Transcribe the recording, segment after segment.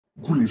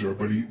Greetings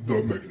everybody,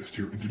 TheMechanist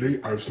here, and today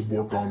I have some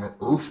Morgana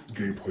Urf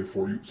gameplay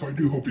for you, so I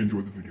do hope you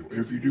enjoyed the video. And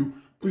if you do,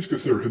 please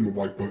consider hitting the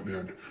like button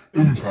and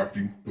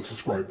impacting the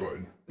subscribe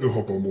button. It'll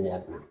help on the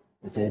long run.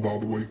 With all that out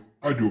of the way,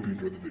 I do hope you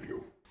enjoyed the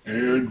video.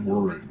 And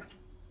we're in.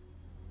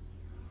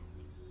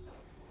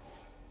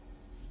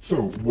 So,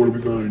 what are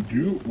we going to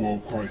do? Well,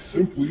 quite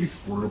simply,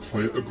 we're going to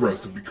play it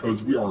aggressive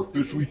because we are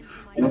officially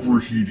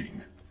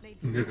overheating.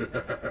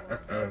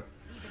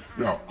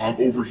 Now, I'm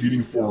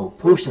overheating for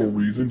personal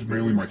reasons.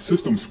 Mainly my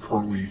system's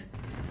currently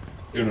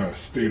in a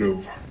state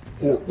of,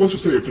 let's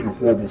just say it's in a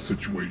horrible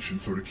situation.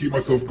 So to keep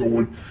myself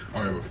going,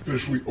 I have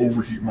officially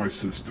overheat my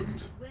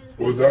systems.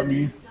 What does that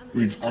mean? It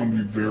means I'm going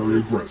to be very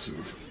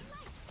aggressive.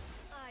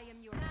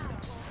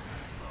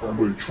 I'm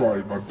going to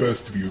try my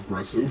best to be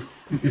aggressive.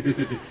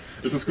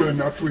 Is this going to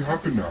naturally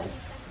happen now?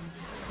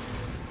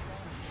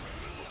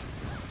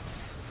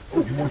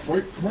 Oh, you want to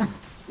fight? Come on.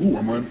 Ooh,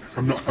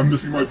 I'm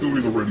missing my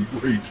abilities already.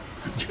 Great.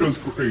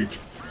 Just great.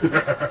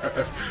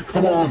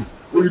 Come on.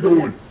 Where are you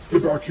going?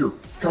 Get back here.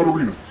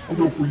 Katarina, I'm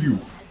going for you.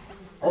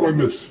 How'd I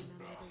miss?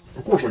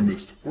 Of course I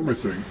missed. What am I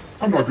saying?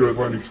 I'm not good at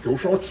landing skill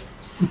shots.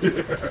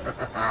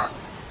 Come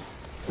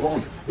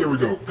on. There we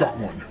go. Got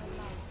one.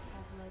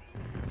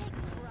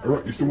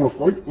 Alright, you still want to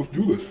fight? Let's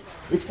do this.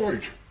 Let's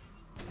fight.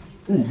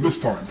 Ooh,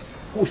 missed time.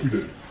 Of course we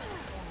did.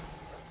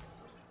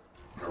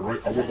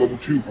 Alright, I want level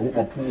 2. I want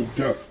my pool of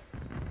death.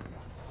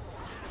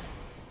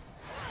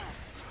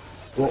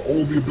 For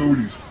all the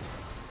abilities.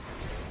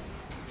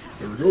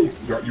 There we go.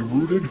 Got you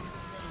rooted.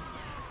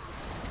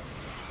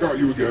 Got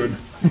you again.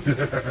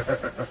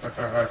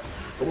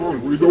 Come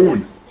on, where are you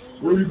going?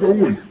 Where are you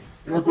going?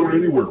 You're not going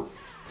anywhere.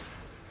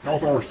 Now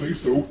with our say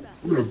so,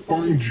 we're gonna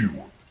bind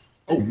you.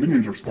 Oh,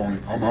 minions are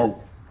spawning. I'm out.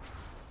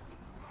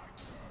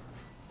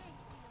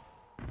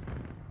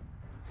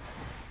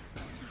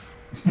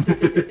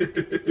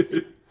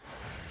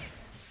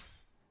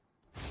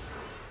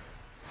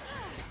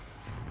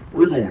 Where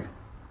are you going?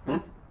 Huh?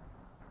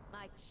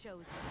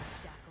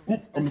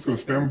 Oop, I'm just gonna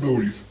spam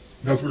abilities.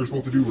 That's what you're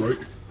supposed to do, right?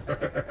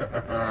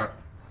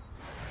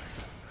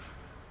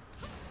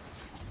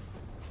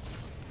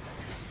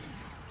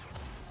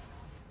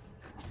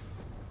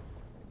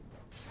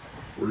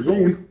 Where are you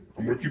going?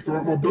 I'm gonna keep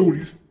throwing out my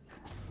abilities.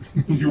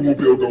 You won't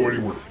be able to go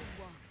anywhere.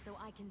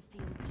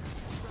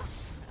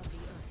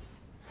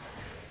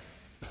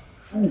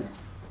 Ooh,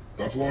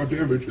 that's a lot of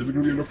damage. Is it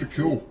gonna be enough to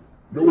kill?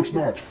 No, it's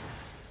not.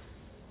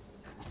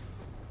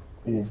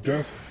 Pool of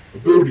death.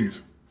 Abilities.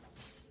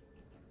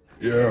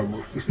 Yeah,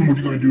 what are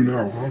you gonna do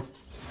now, huh?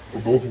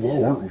 We're both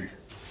low, aren't we?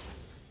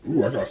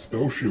 Ooh, I got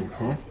spell shield,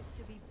 huh?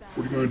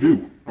 What are you gonna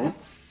do, huh?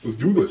 Let's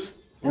do this.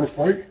 Wanna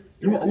fight?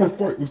 You know what? I wanna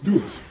fight. Let's do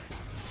this.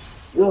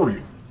 Where are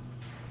you?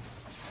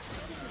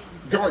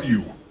 Got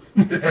you.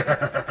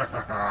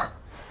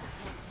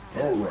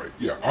 Alright,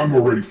 yeah, I'm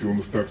already feeling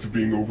the effects of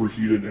being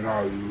overheated, and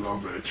I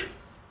love it.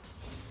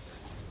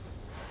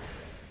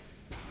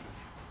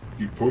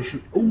 Keep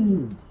pushing.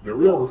 Ooh, there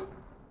we are.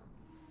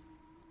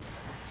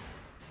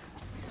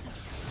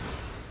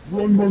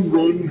 Run, run,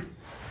 run.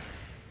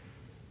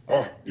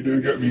 Ah, you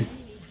didn't get me.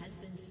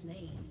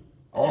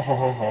 Ah ha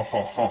ha ha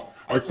ha ha.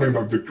 I claim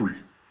that victory.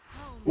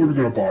 What are we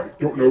gonna buy?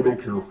 Don't know,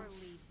 don't care.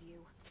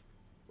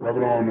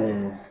 Rabbit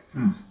on,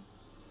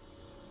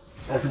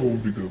 I think what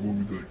would be good, what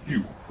would be good?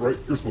 You, right?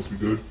 You're supposed to be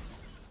good.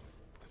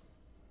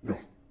 No,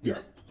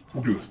 yeah.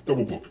 We'll do this.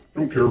 Double book.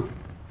 Don't care.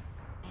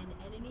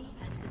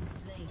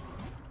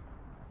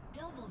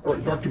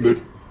 Alright, back to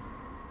mid.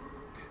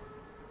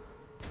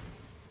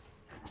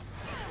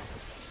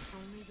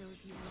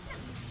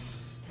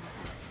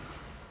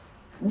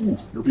 Ooh,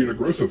 you're being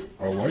aggressive.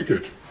 I like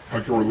it.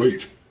 I can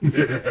relate.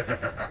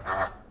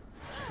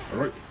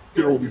 Alright,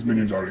 get all these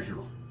minions out of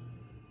here.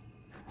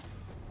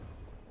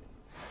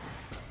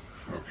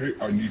 Okay,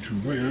 I need to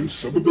land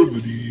some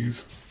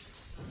abilities.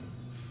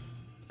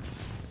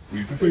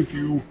 Please and thank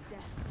you.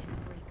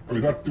 I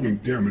mean, that's doing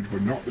damage,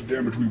 but not the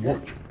damage we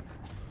want.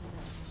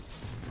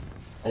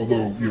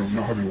 Although, you know,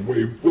 not having a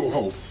wave will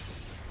help.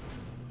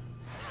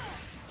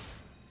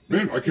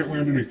 Man, I can't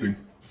land anything.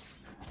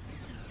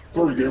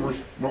 Sorry, gamers,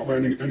 not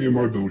landing any of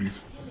my abilities.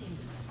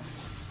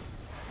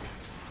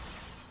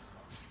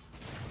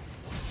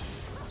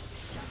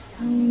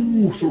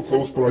 Ooh, so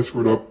close, but I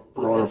screwed up.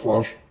 Forgot I have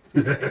flash.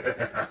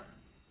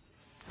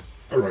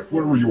 Alright,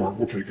 whatever you are,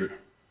 we'll take it.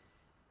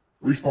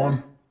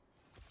 Respawn.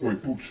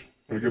 Wait, boots.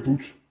 Can I get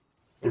boots?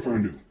 What if I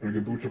undo? Can I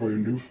get boots if I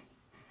undo?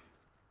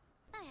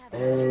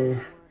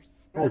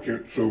 No I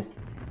can't, so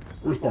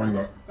we're just buying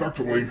that. Back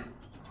to lane.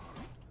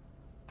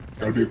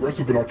 Gotta be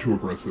aggressive, but not too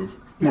aggressive.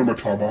 What am I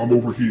talking about? I'm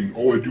overheating.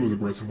 All I do is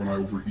aggressive when I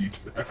overheat.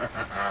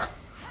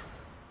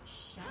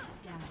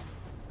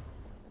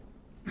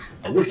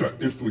 I wish I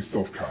instantly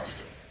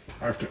self-cast.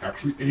 I have to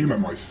actually aim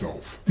at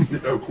myself.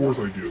 Of course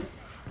I do.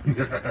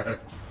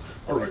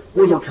 Alright,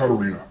 where's our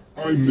Katarina?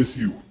 I miss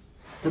you.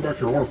 Come back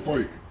here, I want to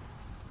fight.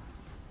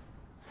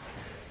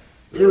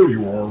 There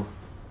you are.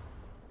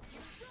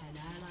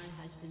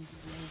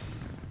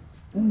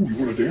 Ooh, you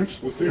want to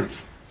dance? Let's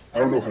dance. I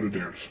don't know how to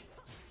dance.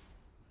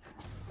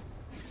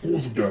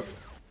 Pools of death.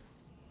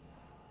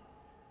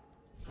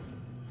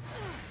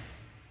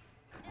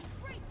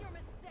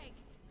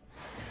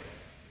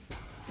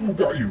 Ooh,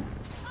 got you.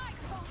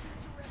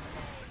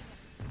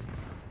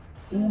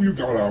 Ooh, you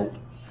got out.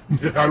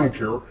 I don't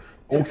care.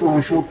 Ultra on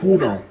a short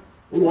cooldown.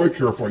 What do I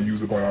care if I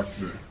use it by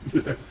accident?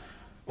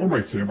 What am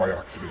I saying by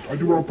accident? I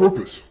do it on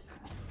purpose.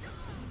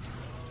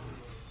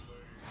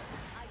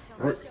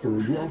 Alright, throw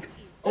you out.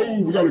 Oh,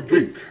 we got a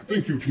gank.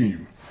 Thank you,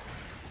 team.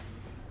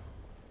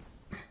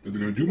 Is it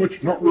going to do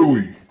much? Not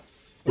really.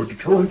 But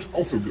deterrent,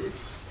 also good.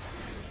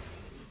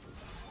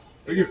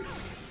 Dang it.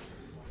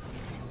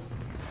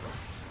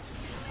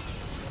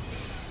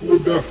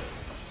 Lord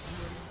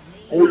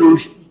Death. All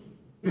yours.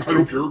 I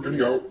don't care.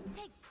 Getting out.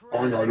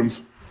 Buying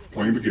items.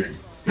 Playing the game.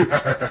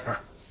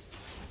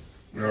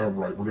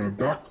 Alright, we're going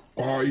to back,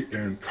 buy,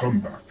 and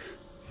come back.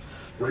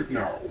 Right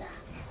now.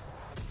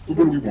 What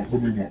do we want?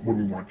 What do we want? What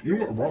do we want? You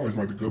know what? Rallies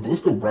might be good, but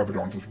let's go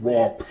Rabadon. Just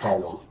raw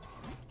power.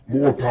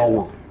 More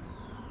power.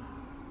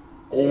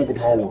 All the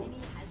power.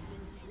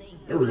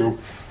 There we go.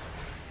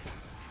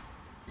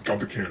 Got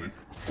the cannon.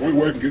 The only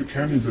way I can get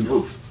cannons in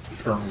Urf,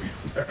 apparently.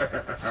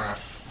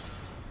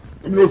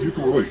 Let me know if you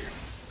can relate.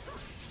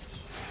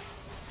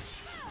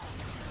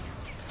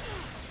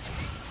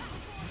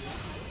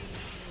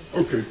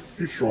 Okay,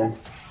 he's strong.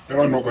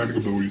 And I'm not landing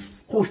abilities.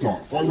 Of course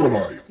not. Why would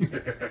I?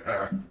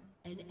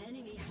 An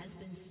enemy has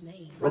been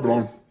slain.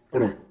 Rabadon.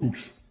 Hold on.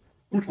 Boots.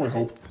 Boots might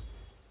help.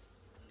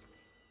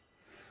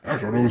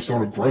 Actually, I don't even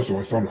sound aggressive.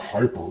 I sounded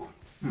hyper.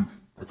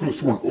 I could have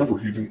sworn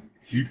overheating.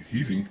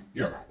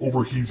 Yeah,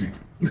 overheating.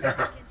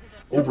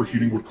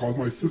 Overheating would cause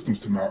my systems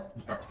to melt.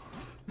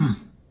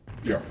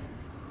 Yeah.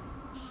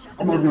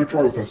 I'm not gonna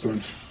try with that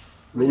sentence.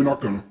 Really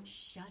not gonna.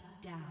 Shut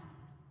down.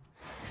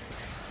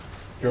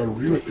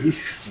 Katarina is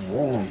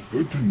strong.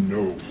 Good to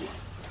know.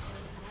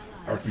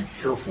 I have to be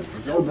careful.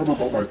 I gotta remember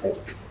about my ult. I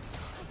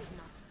did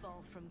not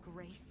fall from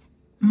grace.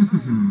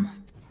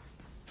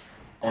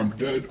 I'm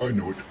dead. I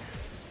know it.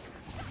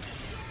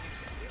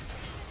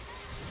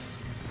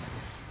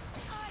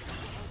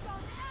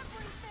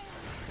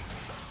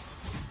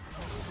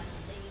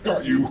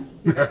 Got you.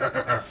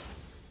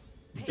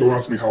 Don't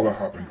ask me how that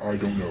happened. I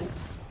don't know.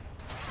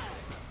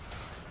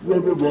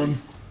 Run, run,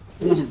 run.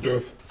 Pools of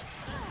death.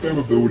 Spam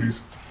abilities.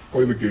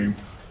 Play the game.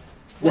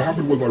 What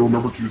happened was I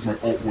remembered to use my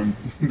ult when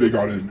they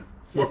got in.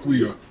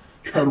 Luckily,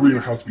 Katarina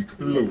has to be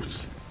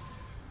close.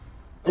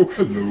 Oh,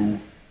 hello.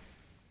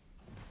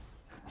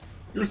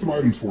 Here's some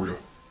items for you.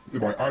 And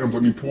by items, I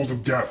mean pools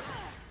of death.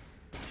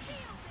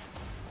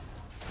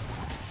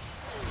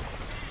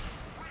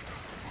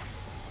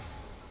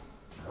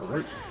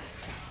 Alright.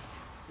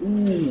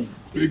 Ooh,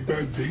 Big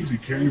Bad Daisy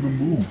can't even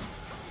move.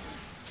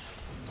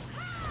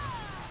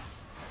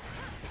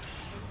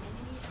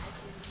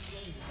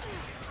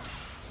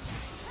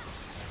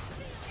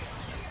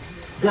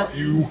 Got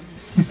you.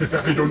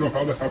 I don't know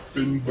how that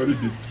happened, but it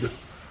did.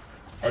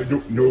 I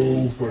don't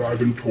know, but I've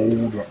been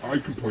told that I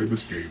can play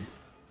this game.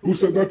 Who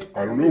said that?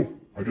 I don't know.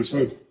 I just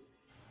said.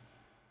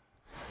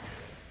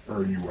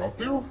 Are you out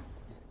there?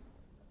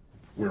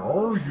 Where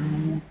are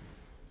you?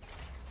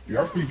 You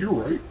have to be here,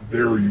 right?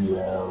 There you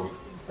are.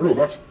 Oh no,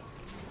 that's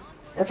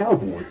our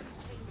boy.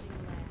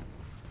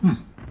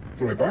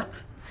 Should I back?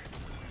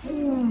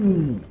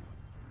 Ooh.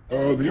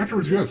 The answer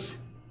is yes.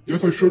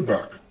 Yes, I should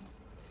back.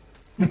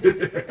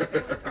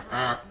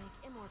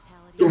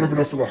 Don't have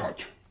enough for the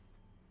hat.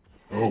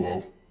 Oh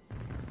well.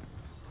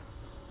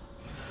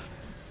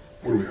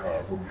 What do we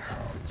have? What do we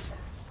have?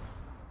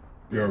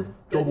 We have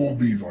double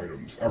these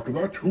items. After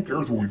that, who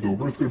cares what we build?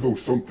 We're just gonna build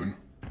something.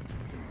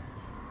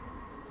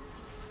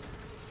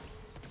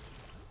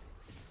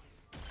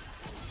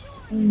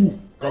 Ooh,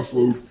 got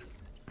slowed.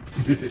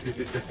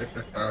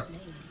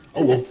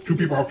 Oh well, 2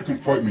 people have to come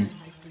fight me.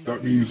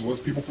 That means less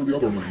people for the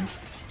other lanes.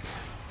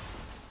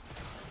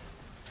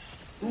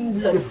 Ooh,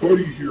 we got a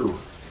buddy here.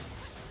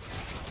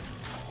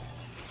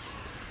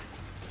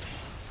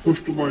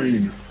 Push the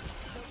lane.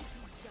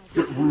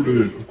 Get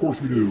rooted. Of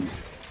course we do.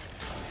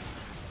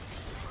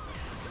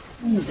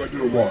 Ooh, that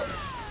did a lot.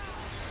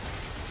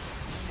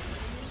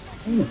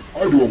 Ooh,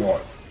 I do a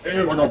lot.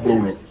 And I got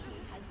blown up.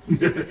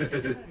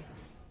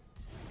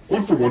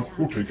 1 for 1.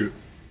 We'll take it.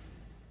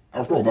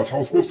 After all, that's how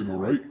it's supposed to go,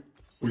 right?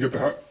 We get the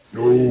hat?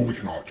 No, we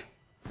cannot.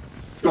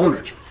 Darn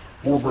it.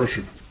 More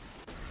aggression.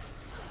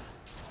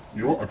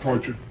 You know what? I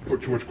probably should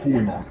put too much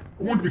cooling on.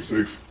 I want to be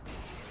safe.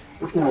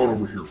 What's going on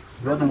over here?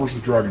 Dragon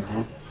versus dragon,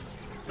 huh?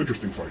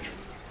 Interesting fight.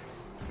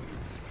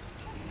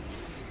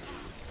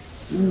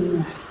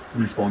 Ooh,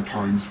 respawn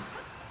times.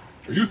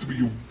 It used to be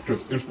you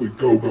just instantly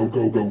go, go,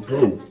 go, go,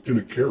 go.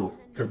 Didn't care.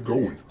 Kept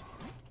going.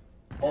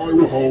 I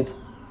will help.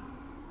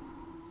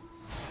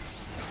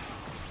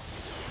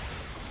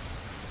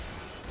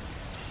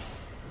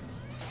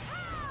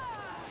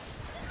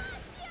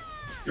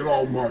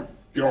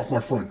 Get off my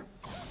friend.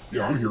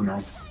 Yeah, I'm here now.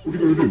 What are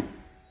you gonna do?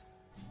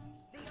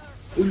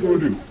 What are you gonna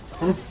do?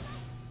 Huh?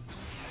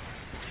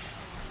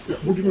 Yeah,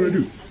 what are you gonna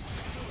do?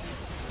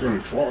 You're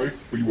gonna try,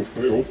 but you will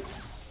fail.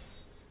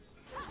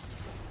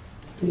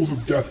 Pools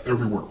of death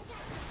everywhere.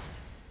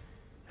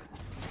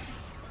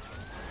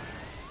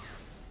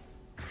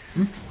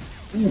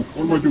 Ooh,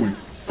 what am I doing?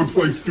 I'm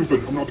playing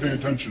stupid. I'm not paying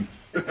attention.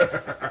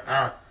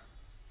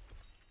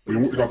 But you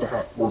know what? We got the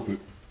hat. Worth it.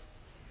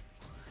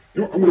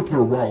 You know what? I'm gonna put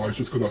a Raleigh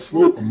just because that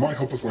slope might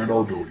help us land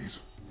our abilities.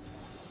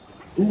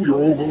 Ooh, you're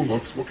all alone,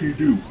 Lux. What can you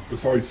do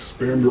besides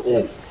spam your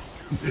ult?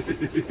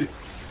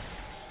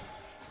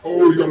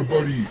 Oh, you got a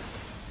buddy.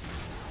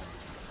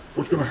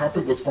 What's gonna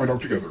happen? Let's find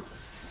out together.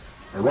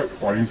 Alright,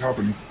 fighting's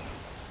happening.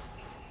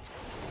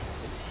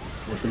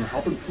 What's gonna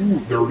happen? Ooh,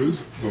 there it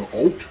is. The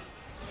ult.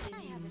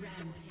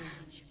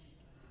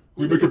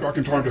 We make it back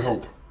in time to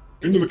help.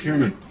 Into the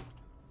cannon.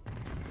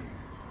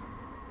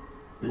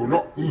 We will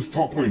not lose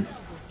top lane.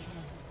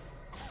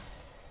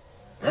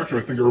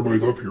 Actually, I think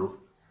everybody's up here.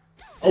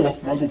 Oh well,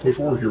 might as well push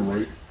forward here,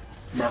 right?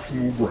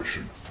 Maximum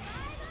aggression.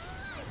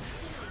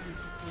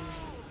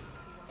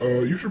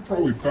 You should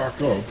probably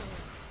back up.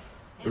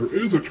 There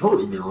is a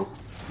turret there.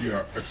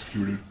 Yeah,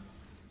 executed.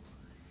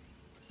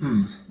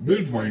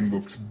 Mid lane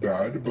looks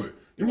bad, but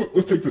you know what?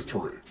 Let's take this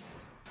turret.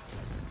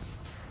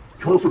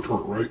 Turret for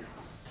turret, right?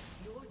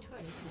 Your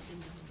turret has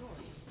been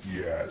destroyed.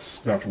 Yes,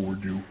 that's what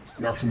we do.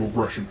 Maximum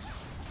aggression.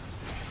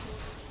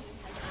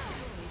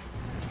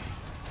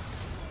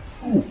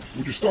 Ooh,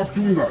 would you stop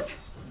doing that?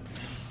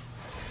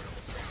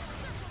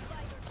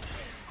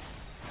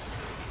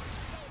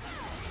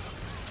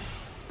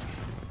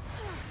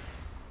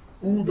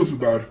 Ooh, this is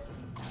bad.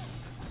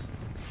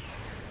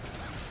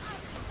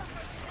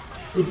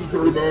 This is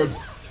very bad.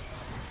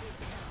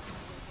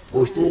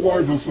 We're still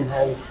alive though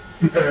somehow.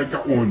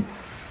 Got one.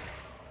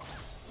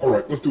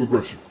 Alright, let's do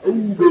aggression.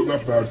 Oh,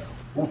 that's bad.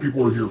 More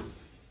people are here.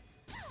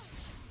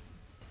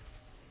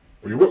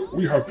 But you know what?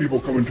 We have people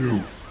coming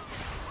too.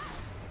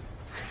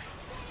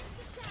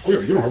 Oh yeah,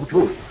 you don't have a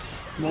turret.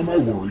 Not am I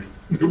worried.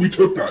 We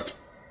took that.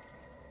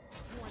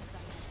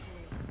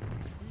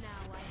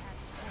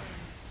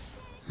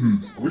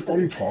 Are we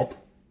fighting top?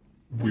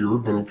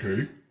 Weird, but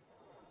okay.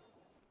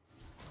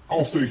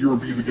 I'll stay here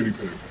and be the guinea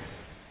pig.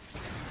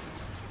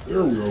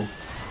 There we go.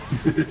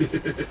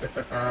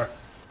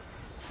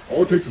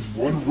 All it takes is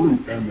one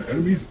route and the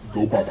enemies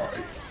go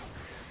bye-bye.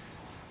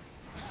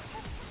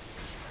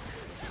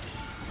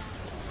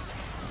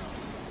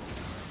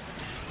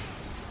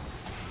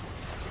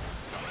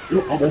 You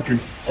know, I'm ulting.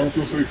 I don't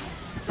feel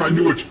safe. I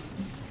knew it.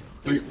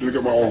 Didn't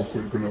get my all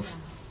quick enough.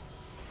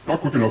 Not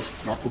quick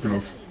enough. Not quick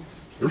enough.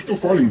 They're still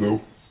fighting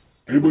though.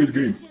 Anybody's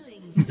game.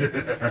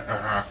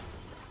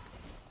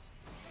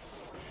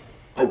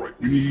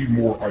 Alright, we need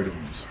more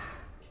items.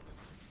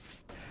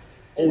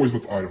 Always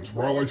with items.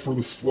 Rallies for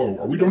the slow.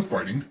 Are we done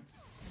fighting?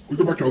 We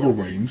go back to other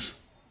lanes.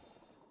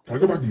 Can I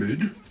go back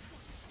mid?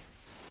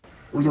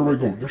 Where's everybody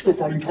going? They're still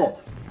fighting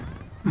top.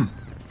 You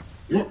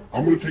know what?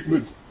 I'm gonna take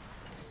mid.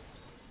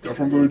 That's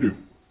what I'm gonna do.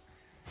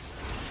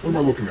 What am I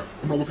looking at?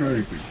 I'm not looking at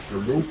anything. There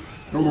we go.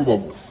 Another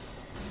level.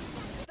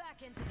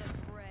 Back into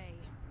the fray.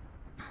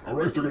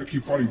 Alright, if they're gonna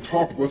keep fighting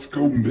top, let's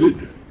go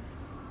mid.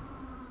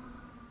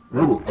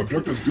 Remember,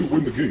 objectives do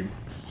win the game.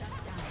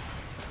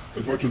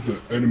 As much as the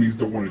enemies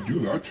don't want to do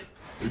that,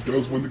 it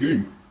does win the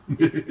game.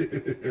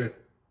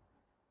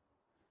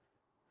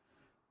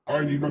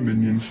 I need my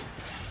minions.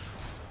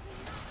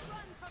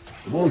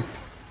 Come on.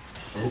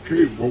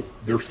 Okay, well,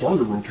 they're starting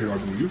to rotate, I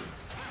believe.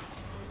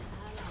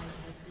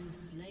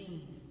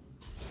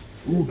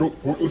 Ooh,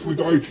 don't pointlessly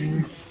die,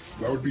 team.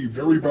 That would be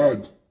very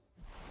bad.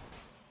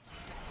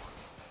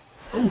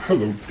 Oh,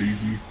 hello,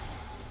 Daisy.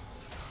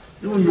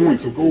 You're annoying,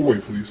 so go away,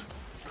 please.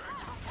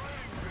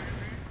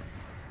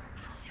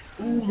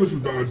 Ooh, this is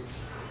bad.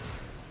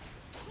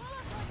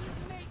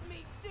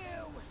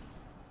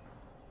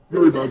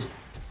 Very bad.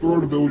 Throw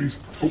out abilities.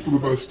 Hope for the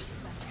best.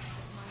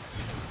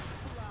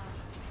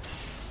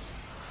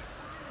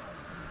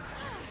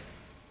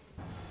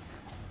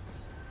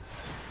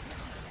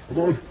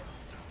 Hold on.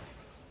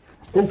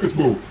 Focus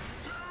mode.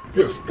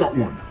 Yes, got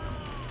one.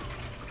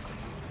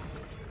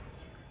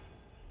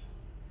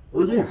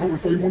 Where are you going? How? I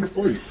thought you wanted to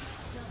fight.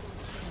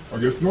 I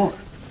guess not.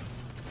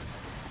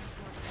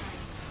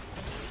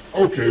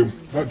 Okay,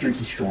 that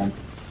Jinx is strong.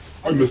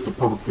 I missed a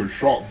perfect good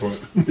shot, but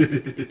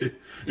you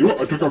know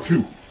what? I took out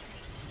two.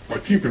 My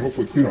team can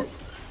hopefully clean up.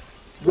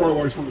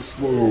 Rallies for the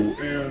slow,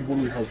 and what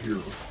do we have here?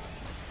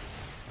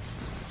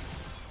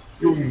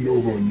 Healing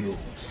Nova, no.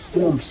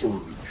 Storm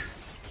Surge.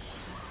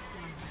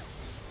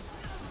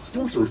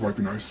 Storm Surge might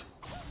be nice.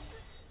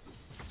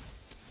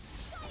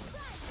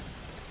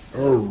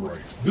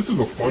 Alright, this is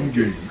a fun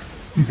game.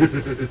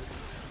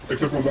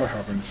 Except when that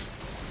happens.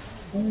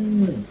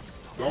 Ooh,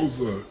 that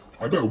was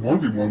I bet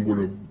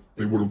 1v1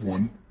 they would have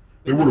won.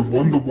 They would have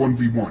won the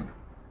 1v1.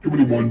 Too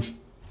many ones.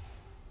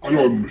 I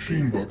know I'm a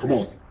machine, but come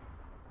on.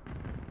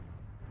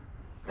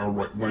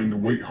 Alright, laying to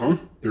wait, huh?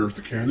 There's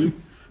the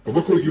cannon. But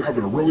look like you have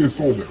an Aurelian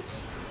Soul there.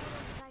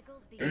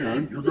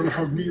 And you're gonna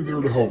have me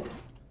there to help.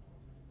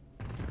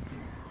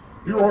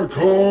 Here I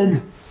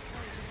come!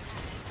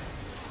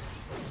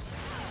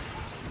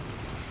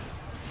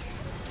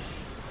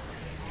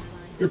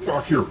 Get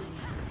back here.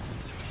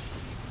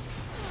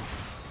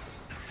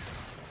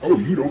 Oh,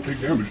 you don't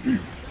take damage, do you?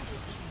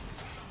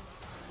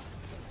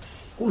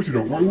 Of course you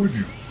don't. Why would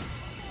you?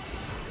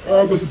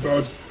 Ah, this is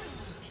bad.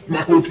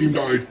 My whole team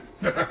died.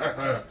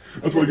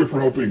 That's what I get for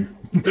helping.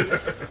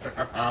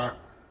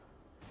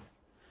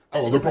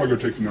 Oh, well, they're probably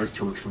gonna take some nice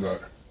turrets for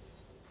that.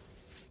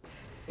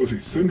 Let's see,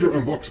 Syndra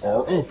and Lux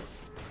are up.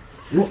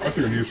 You know what? I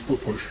think I need a split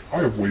push.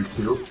 I have wave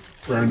clear,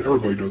 and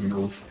everybody does in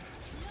Urf.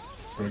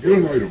 Can I get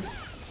an item?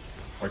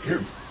 I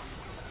can.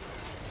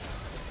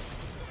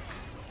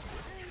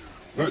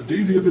 That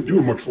Daisy isn't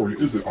doing much for you,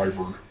 is it,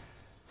 Ivern?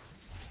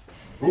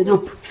 Well, they're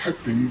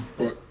protecting,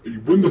 but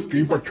you win this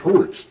game by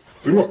turrets.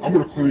 So you know what? I'm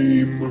gonna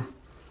claim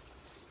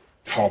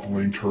top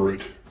lane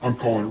turret. I'm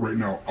calling it right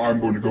now. I'm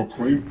going to go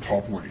claim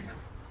top lane.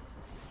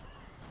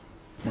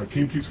 My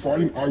team keeps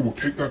fighting, I will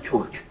take that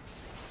turret.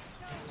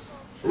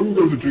 Oh,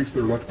 there's a Jinx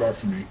there, that's bad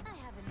for me.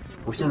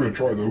 We're still gonna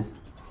try though.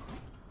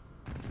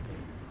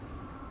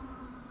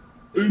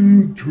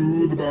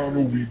 Into the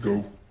battle we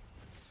go.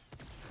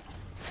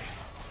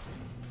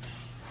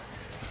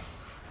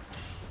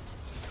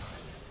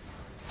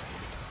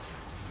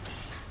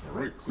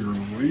 Alright, clear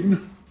the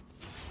lane.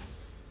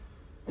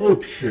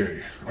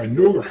 Okay, I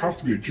know there has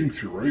to be a Jinx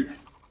here, right?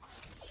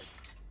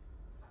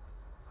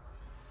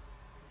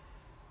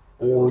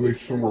 Or are they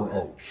somewhere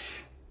else?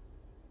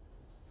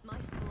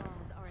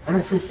 I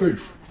don't feel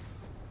safe.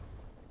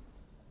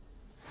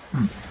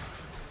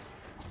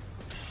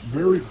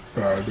 Very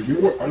bad, but you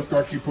know what? I just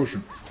gotta keep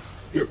pushing.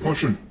 Get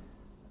pushing.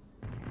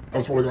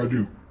 That's what I gotta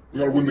do. We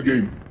gotta win the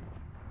game.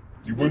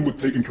 You win with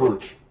taking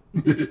turrets.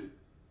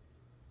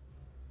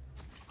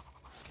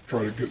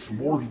 Try to get some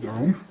wards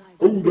down.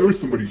 Oh, there's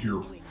somebody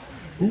here.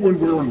 Who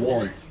and where and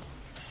why?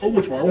 Oh,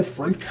 it's my old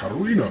friend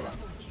Katarina.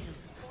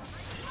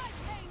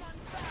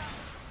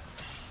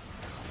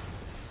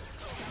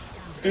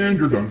 And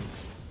you're done.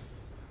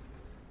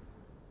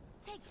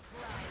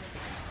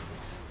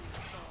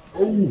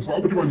 Oh, what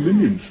happened to my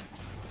minions?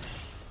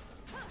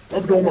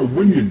 What happened to all my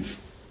winions?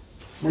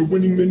 My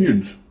winning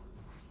minions.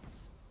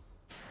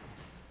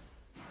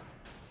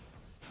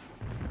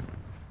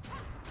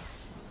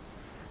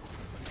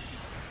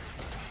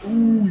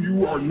 Oh,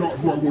 you are not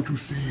who I want to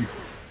see.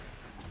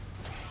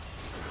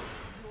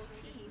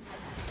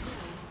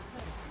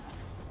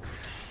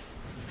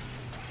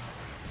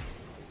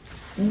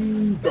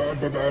 Ooh, bad,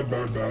 bad, bad,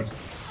 bad, bad.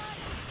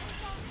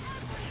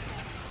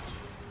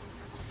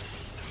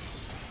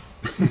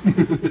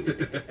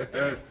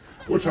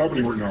 What's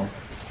happening right now?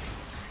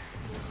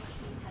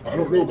 I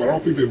don't know, but I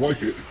don't think they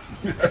like it.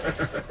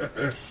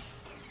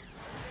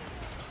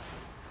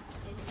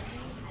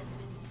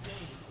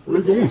 Where are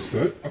you going,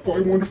 Set? I thought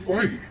you wanted to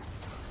fight.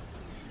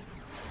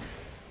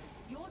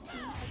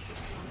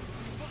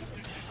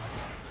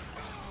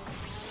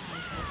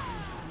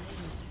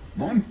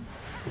 Come on.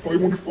 I thought you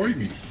wanted to fight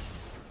me.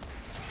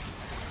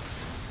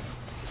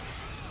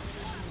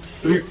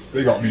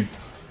 They got me.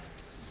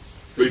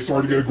 They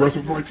started to get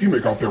aggressive with my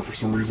teammate out there for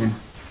some reason.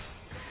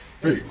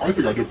 Hey, I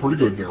think I did pretty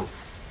good there.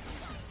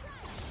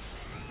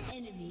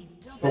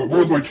 What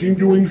was my team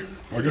doing?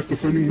 I guess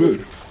defending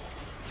mid.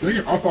 Dang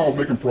it, I thought I was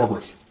making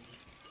progress.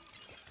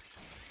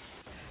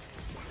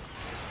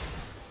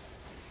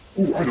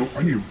 Ooh, I know,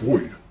 I need a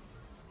Void.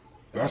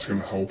 That's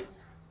gonna help.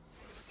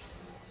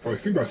 But I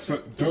think that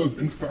set does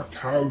in fact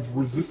have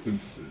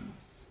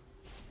resistances.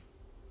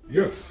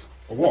 Yes,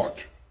 a lot.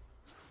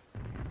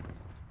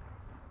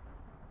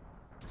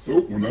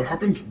 So, when that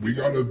happens, we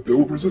gotta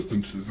build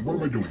resistances. And what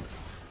am I doing?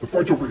 The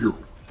fight's over here.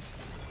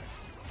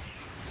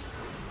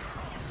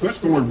 So that's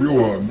the only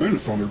real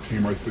menace on their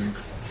team, I think.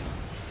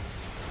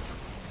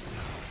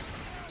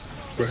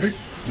 But hey,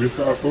 we just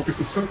gotta focus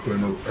the set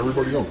then, or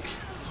everybody else.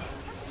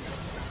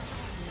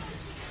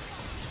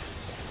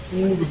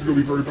 Oh, this is gonna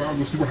be very bad.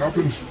 Let's see what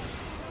happens.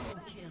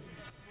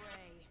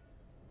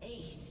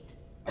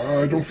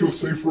 I don't feel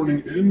safe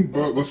running in,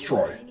 but let's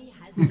try.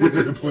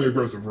 Play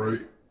aggressive, right?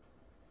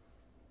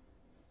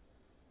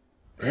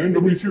 And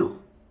nobody's here.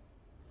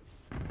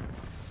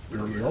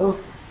 There they are.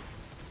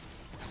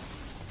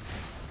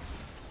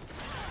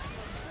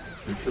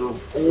 Take care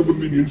of all the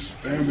minions,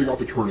 and they got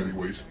the turret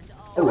anyways.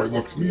 Alright,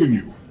 Lux, me and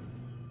you.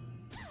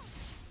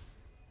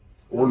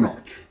 Or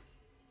not.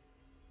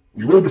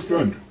 We will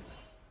defend.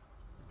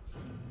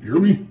 You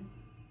hear me?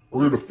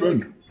 We're gonna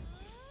defend.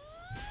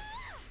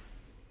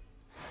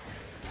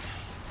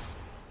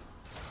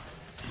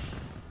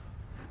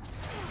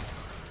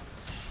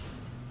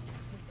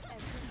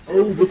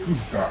 Oh, look who's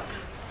back.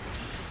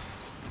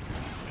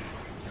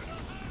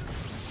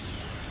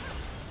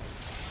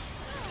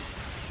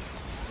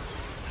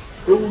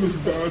 Oh, this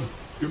is bad.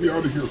 Get me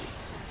out of here.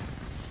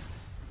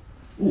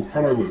 Ooh,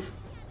 how'd I live?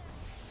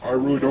 I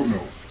really don't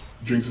know.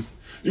 Jinx is...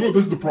 You know what,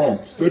 this is the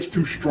problem. Set's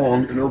too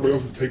strong and everybody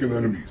else is taking the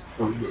enemies,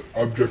 or the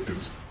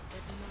objectives.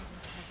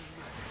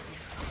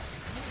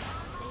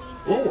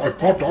 Oh, I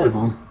popped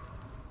Ivern.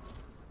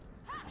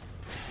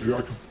 Maybe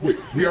I can... Wait,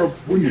 we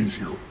have minions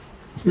here.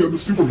 We have the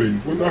super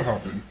minions. When did that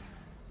happen?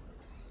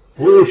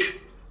 Push!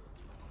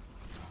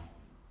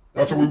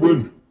 That's how we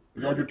win.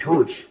 We gotta get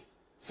turrets.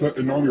 Set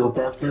and Nami are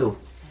back there.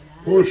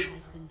 Push!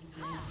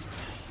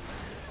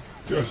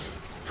 Yes.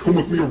 Come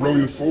with me,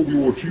 Aurelian Soul. We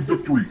will achieve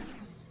victory.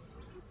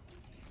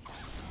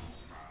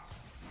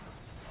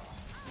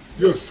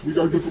 Yes, we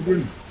gotta get the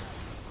win.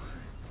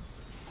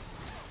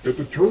 Get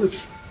the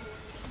turrets.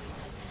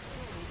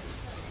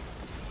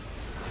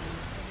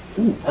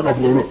 Ooh, I got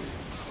blown up.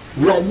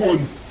 We got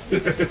one. We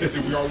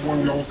got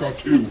one, we almost got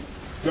two.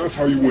 That's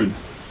how you win.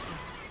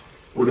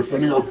 We're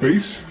defending our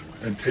base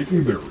and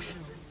taking theirs.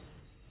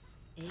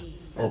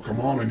 Oh, come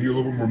on, I need a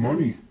little more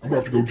money. I'm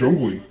gonna have to go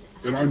jungling.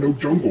 And I know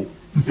jungle.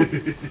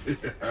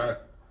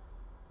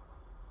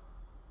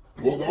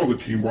 Well, that was a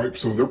team wipe,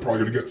 so they're probably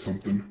gonna get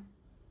something.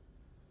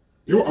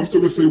 You know what, I'm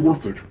still gonna say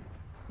worth it.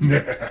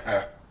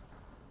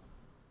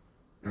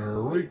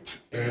 Alright,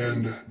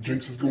 and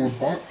Jinx is going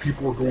bot,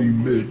 people are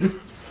going mid.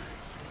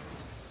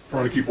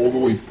 Trying to keep all the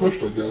lanes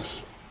pushed, I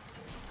guess.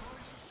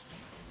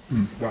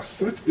 That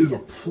set is a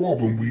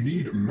problem. We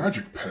need a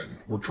magic pen.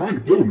 We're trying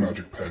to build a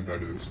magic pen,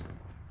 that is.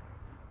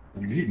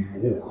 We need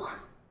more.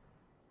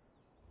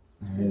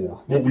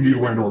 More. Well, we need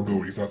to land our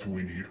abilities, that's what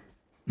we need.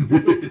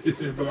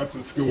 But that's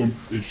a skill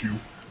issue.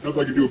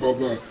 Nothing I can do about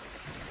that.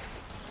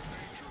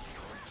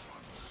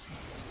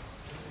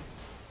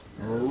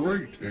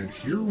 Alright, and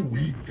here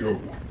we go.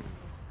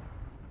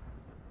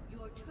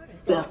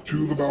 Back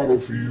to the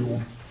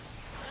battlefield.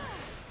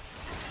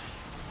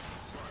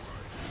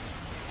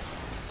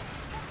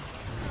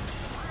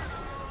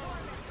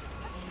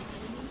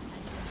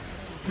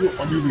 Here,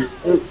 I'm using it.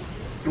 Oh,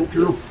 don't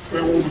care.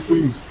 Spam all the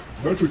things.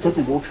 Eventually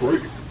something works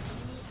right.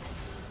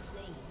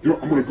 You know,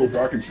 I'm gonna go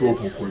back and heal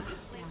up real quick.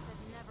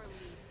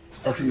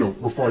 Actually, no,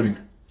 we're fighting.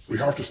 We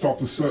have to stop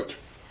the set.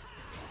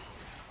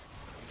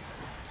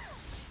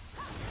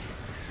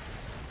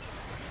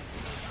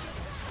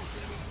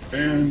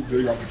 And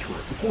they got the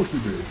turret. Of course they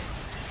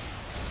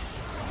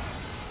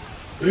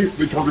did.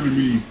 They targeted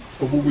me.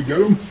 But will we get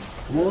them?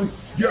 Come on.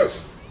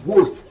 Yes!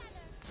 Worth!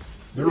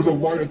 There's a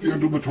light at the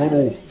end of the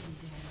tunnel.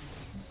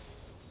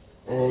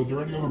 Is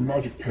there any other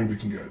magic pen we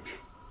can get?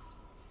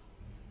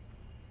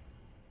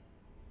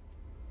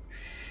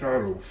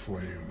 Shadow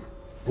Flame.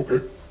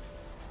 Okay.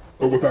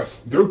 Oh, with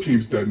that, their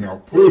team's dead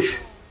now. Push!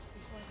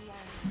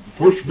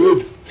 Push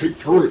mid. Take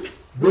turret.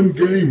 Win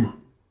game.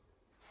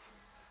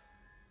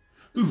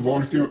 This is the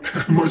longest game.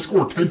 My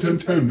score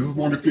 10-10-10. This is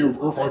the longest game of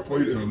Urf I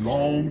played in a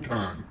long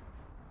time.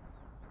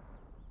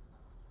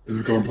 Is it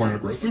because I'm playing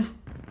aggressive?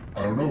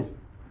 I don't know.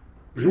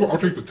 But you know what?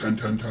 I'll take the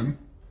 10-10-10.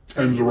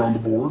 10s around the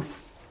board.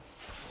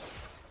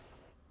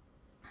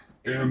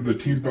 And the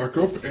team's back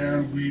up,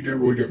 and we didn't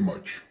really get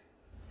much.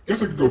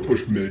 Guess I could go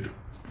push mid.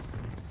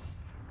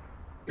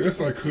 Guess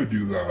I could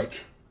do that.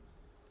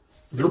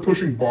 They're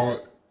pushing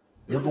bot.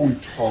 They're going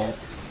top.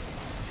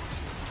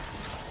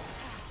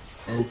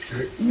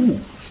 Okay. Ooh,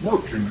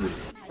 smart Kindred.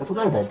 I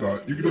forgot about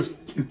that. You can just...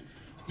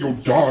 you'll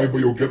die, but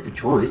you'll get the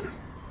turret.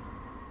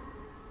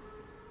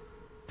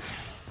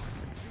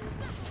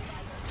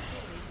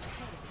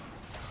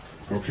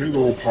 Okay,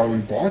 they're all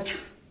piling bot.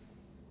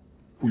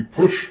 We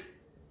push.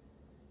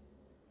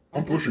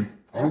 I'm pushing.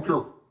 I don't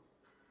care.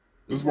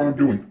 This is what I'm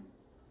doing.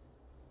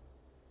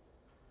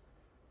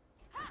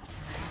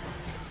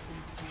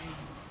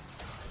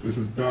 This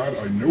is bad,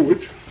 I know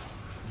it.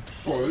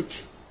 But...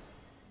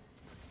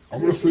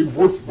 I'm gonna say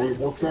worth when it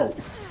works out.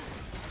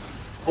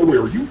 Oh wait,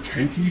 are you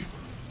tanky?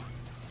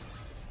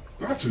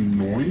 That's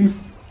annoying.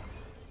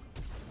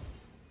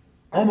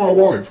 How am I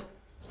alive?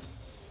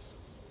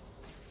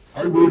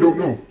 I really don't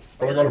know,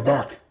 but I got it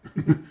back.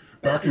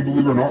 Backing,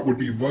 believe it or not, would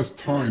be less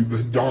time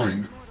than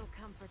dying.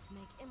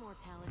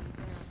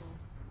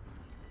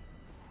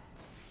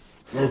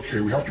 Okay,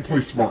 we have to play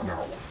smart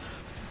now.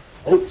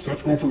 Oh,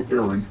 Seth's going for the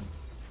Baron.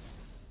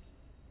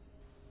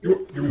 Give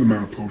me the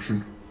mana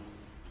potion.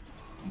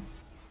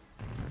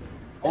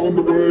 On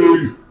the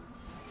way!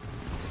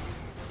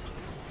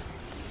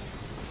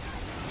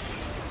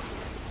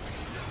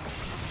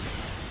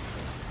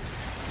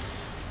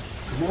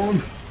 Come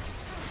on!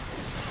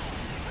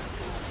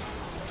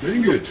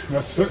 Dang it!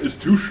 That set is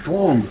too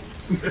strong!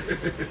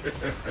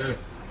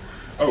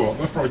 Oh well,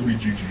 that's probably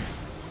GG.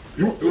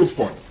 You know what? It was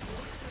fun.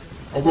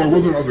 Although I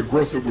wasn't as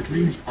aggressive, which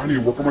means I need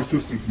to work on my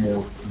systems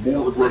more.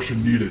 More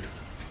aggression needed.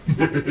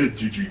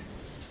 GG.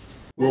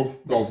 Well,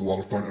 that was a lot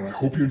of fun, and I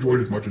hope you enjoyed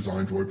as much as I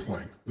enjoyed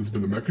playing. This has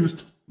been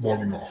TheMechanist,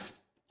 logging off.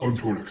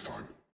 Until next time.